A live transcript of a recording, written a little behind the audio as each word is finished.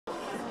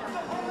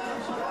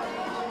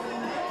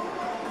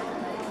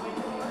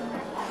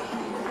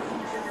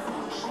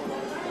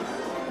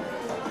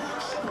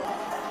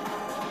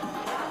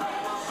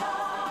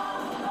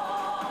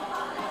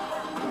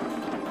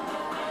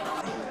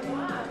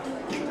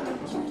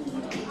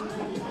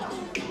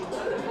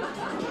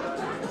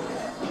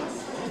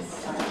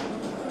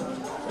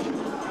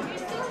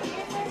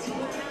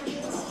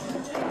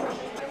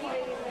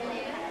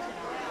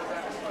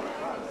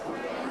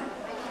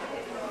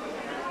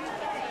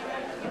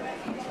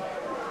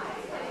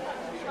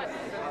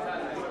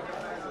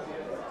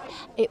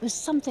It was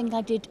something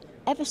I did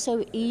ever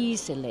so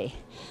easily.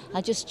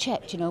 I just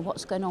checked,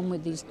 what's going on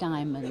with these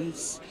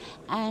diamonds.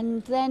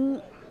 And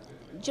then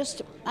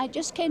it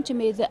just came to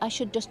me that I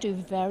should just do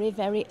very,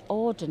 very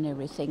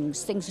ordinary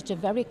things that are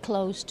very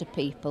close to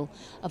people.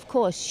 Of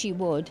course, she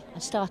would. I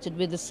started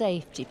with a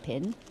safety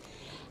pin.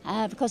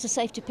 Because a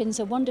safety pin's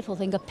a wonderful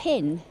thing. A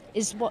pin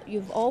is what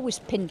you've always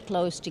pinned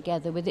clothes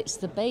together with. It's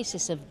the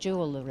basis of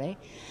jewellery,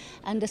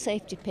 and a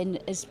safety pin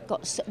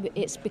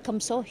it's become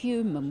so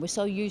human. We're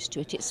so used to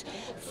it. Its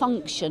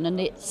function and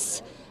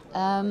its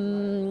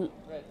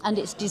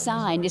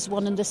design is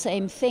one and the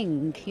same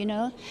thing,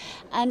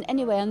 And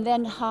anyway, and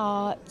then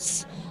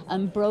hearts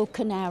and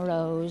broken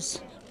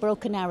arrows.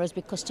 Broken arrows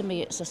because to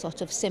me it's a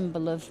sort of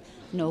symbol of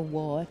no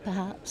war,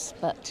 perhaps,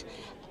 but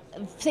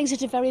things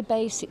that are very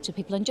basic to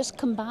people, and just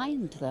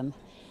combined them.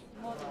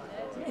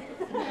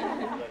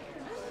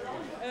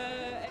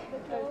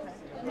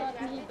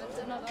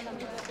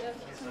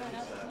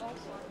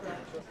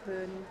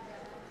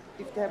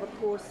 If they have a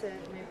corset,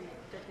 maybe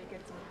that they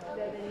get some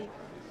help.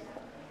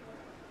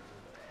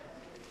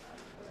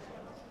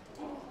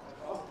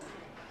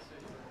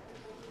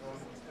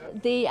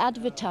 The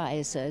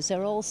advertisers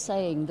are all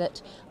saying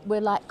that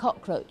we're like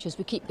cockroaches,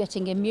 we keep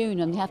getting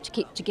immune, and they have to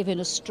keep giving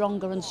us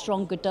stronger and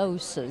stronger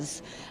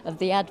doses of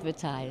the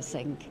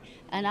advertising.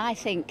 And I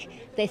think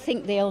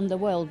they own the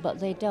world, but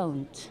they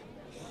don't.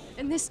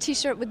 And this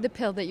T-shirt with the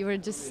pill that you were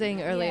just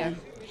saying earlier.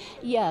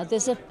 Yeah,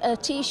 there's a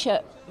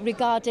T-shirt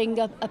regarding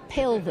a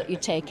pill that you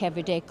take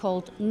every day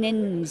called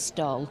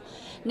Ninstol.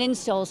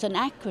 Ninstol's an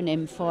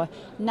acronym for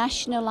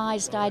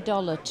Nationalised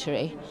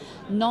Idolatry,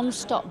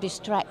 Non-Stop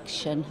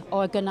Distraction,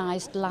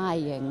 Organised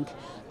Lying.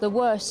 The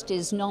worst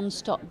is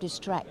non-stop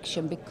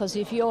distraction, because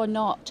if you're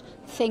not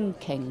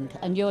thinking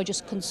and you're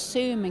just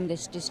consuming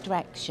this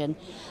distraction,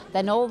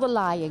 then all the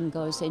lying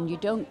goes in, you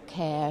don't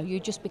care, you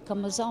just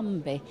become a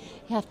zombie.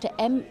 You have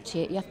to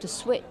empty it, you have to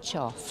switch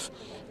off,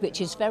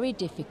 which is very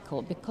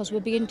difficult because we're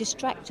being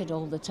distracted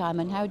all the time.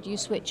 And how do you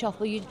switch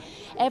off? Well,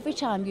 every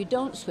time you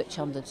don't switch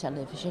on the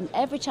television,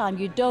 every time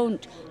you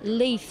don't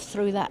leaf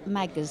through that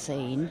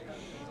magazine,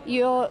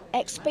 you're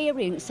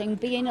experiencing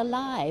being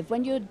alive.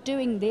 When you're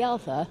doing the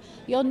other,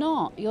 you're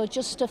not. You're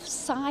just a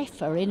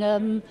cipher in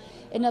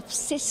a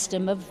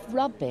system of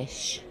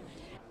rubbish.